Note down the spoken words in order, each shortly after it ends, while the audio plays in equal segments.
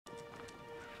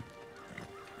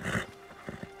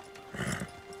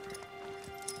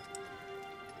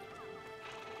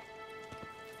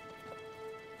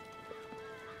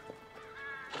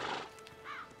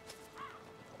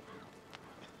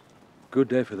Good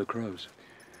day for the crows.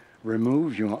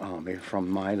 Remove your army from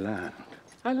my land.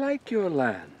 I like your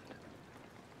land.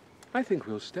 I think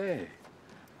we'll stay.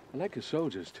 I like your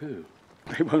soldiers, too.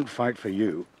 They won't fight for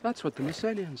you. That's what the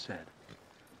Messenians said.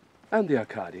 And the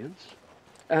Arcadians.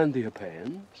 And the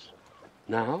Epeans.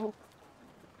 Now,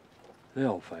 they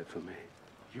all fight for me.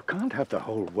 You can't have the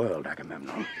whole world,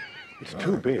 Agamemnon. It's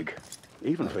too big,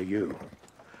 even for you.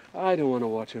 I don't want to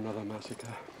watch another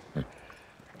massacre.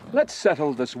 Let's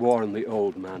settle this war in the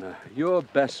old manner. Your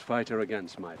best fighter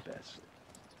against my best.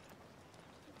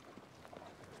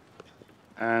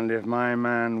 And if my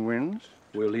man wins?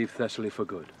 We'll leave Thessaly for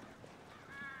good.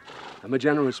 I'm a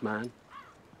generous man.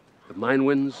 If mine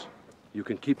wins, you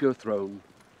can keep your throne.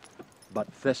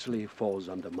 But Thessaly falls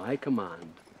under my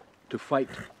command to fight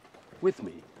with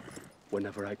me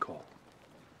whenever I call.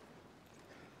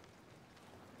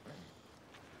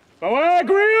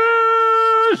 Boagrius!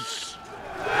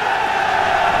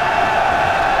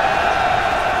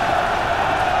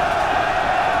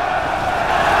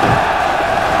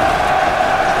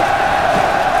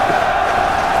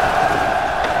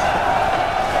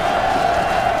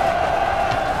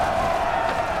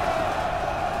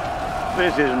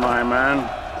 This is my man.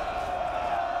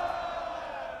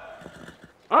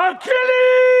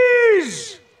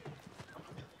 Achilles!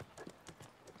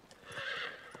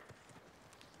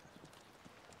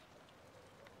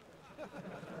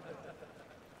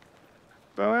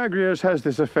 Boagrius has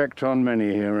this effect on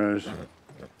many heroes.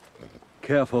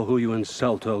 Careful who you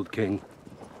insult, old king.